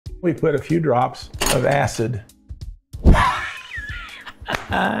We put a few drops of acid.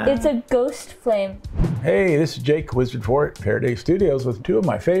 It's a ghost flame. Hey, this is Jake, Wizard for it, Faraday Studios, with two of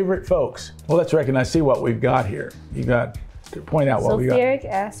my favorite folks. Well, let's recognize, see what we've got here. You got to point out what we got. Sulfuric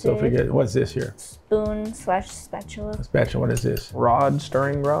acid. What's this here? Spoon/spatula. A spatula, what is this? Rod,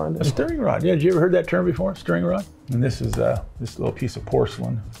 stirring rod. A stirring rod. Yeah, did you ever heard that term before? Stirring rod? And this is this little piece of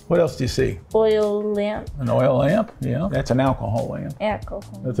porcelain. What else do you see? Oil lamp. An oil lamp? Yeah, that's an alcohol lamp.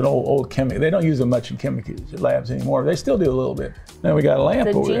 Alcohol. That's an old chemical. They don't use them much in chemical labs anymore. They still do a little bit. Then we got a lamp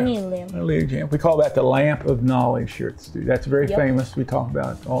The over genie there. lamp. A little lamp. We call that the lamp of knowledge here at the studio. That's very famous. We talk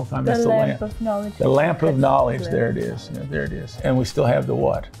about it all the time. The That's lamp of knowledge. The lamp of knowledge. There it is. Yeah, there it is. And we still have the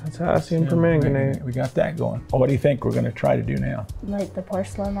what? Potassium permanganate. We got that going. Well, what do you think we're going to try to do now? Light the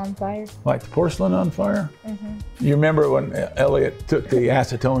porcelain on fire. Light the porcelain on fire? Mm-hmm. You remember when Elliot took the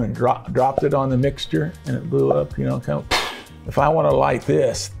acetone and dropped it on the mixture and it blew up? You know, kind of. If I want to light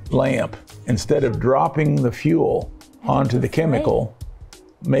this lamp, instead of dropping the fuel onto the chemical,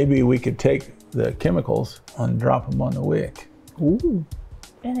 maybe we could take the chemicals and drop them on the wick. Ooh.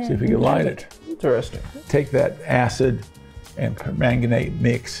 See if we can light it. Interesting. Take that acid and permanganate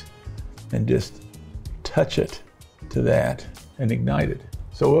mix and just touch it to that and ignite it.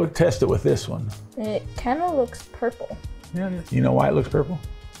 So we'll test it with this one. It kind of looks purple. Yeah, you know why it looks purple?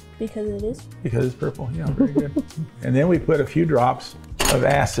 Because it is? Because it's purple, yeah, very good. And then we put a few drops of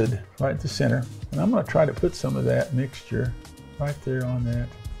acid right at the center. And I'm gonna try to put some of that mixture right there on that.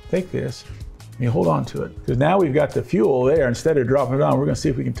 Take this, and you hold on to it. Because now we've got the fuel there. Instead of dropping it on, we're gonna see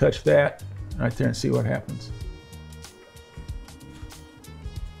if we can touch that right there and see what happens.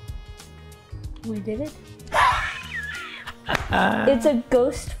 We did it. It's a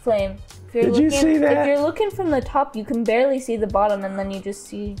ghost flame. Did you see that? If you're looking from the top, you can barely see the bottom, and then you just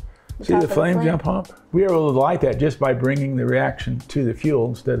see the See top the of flame jump up? We were able to light that just by bringing the reaction to the fuel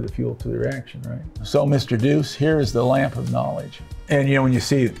instead of the fuel to the reaction, right? So, Mr. Deuce, here is the lamp of knowledge. And you know, when you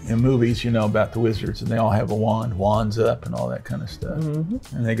see it in movies, you know about the wizards, and they all have a wand, wands up, and all that kind of stuff.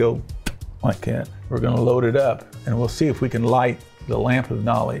 Mm-hmm. And they go like that. We're going to load it up, and we'll see if we can light the lamp of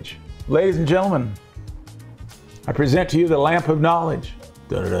knowledge. Ladies and gentlemen, I present to you the lamp of knowledge.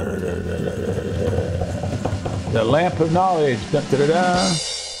 The lamp of knowledge. The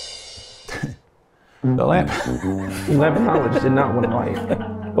lamp. The lamp of knowledge did not want to light.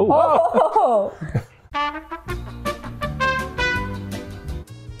 Oh!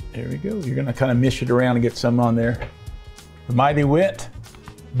 There we go. You're going to kind of mish it around and get some on there. The mighty wit,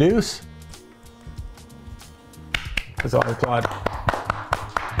 Deuce. That's all I thought.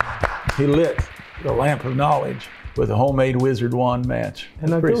 He lit the lamp of knowledge with a homemade wizard wand match.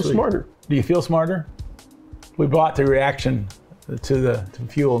 And I feel smarter. Do you feel smarter? We brought the reaction to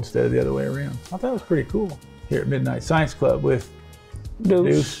fuel instead of the other way around. I thought it was pretty cool. Here at Midnight Science Club with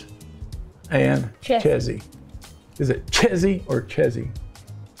Deuce and Chezzy. Is it Chezzy or Chezzy?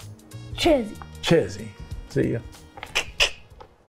 Chezzy. Chezzy. See ya.